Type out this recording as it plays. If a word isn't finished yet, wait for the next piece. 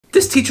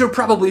This teacher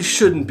probably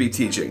shouldn't be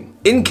teaching.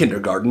 In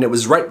kindergarten, it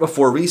was right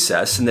before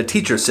recess, and the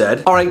teacher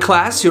said, "All right,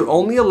 class, you're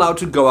only allowed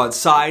to go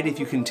outside if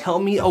you can tell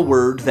me a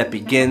word that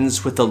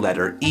begins with the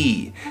letter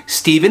E.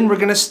 Steven, we're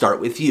gonna start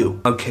with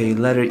you." Okay,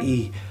 letter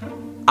E.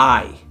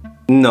 I.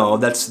 No,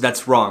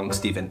 that's wrong,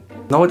 Steven.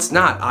 No, it's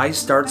not. I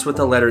starts with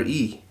the letter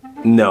E.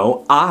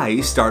 No,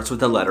 I starts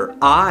with the letter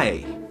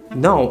I.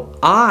 No,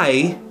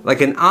 I, like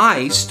an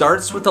I,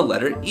 starts with the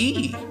letter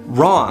E.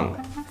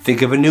 Wrong.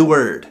 Think of a new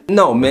word.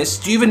 No, miss,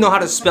 do you even know how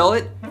to spell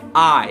it?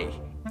 I.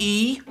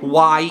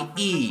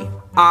 E-Y-E.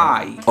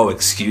 I. Oh,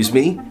 excuse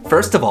me?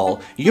 First of all,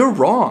 you're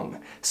wrong.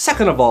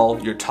 Second of all,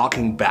 you're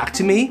talking back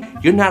to me.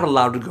 You're not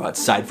allowed to go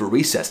outside for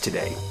recess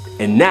today.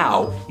 And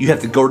now, you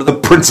have to go to the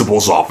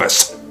principal's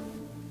office.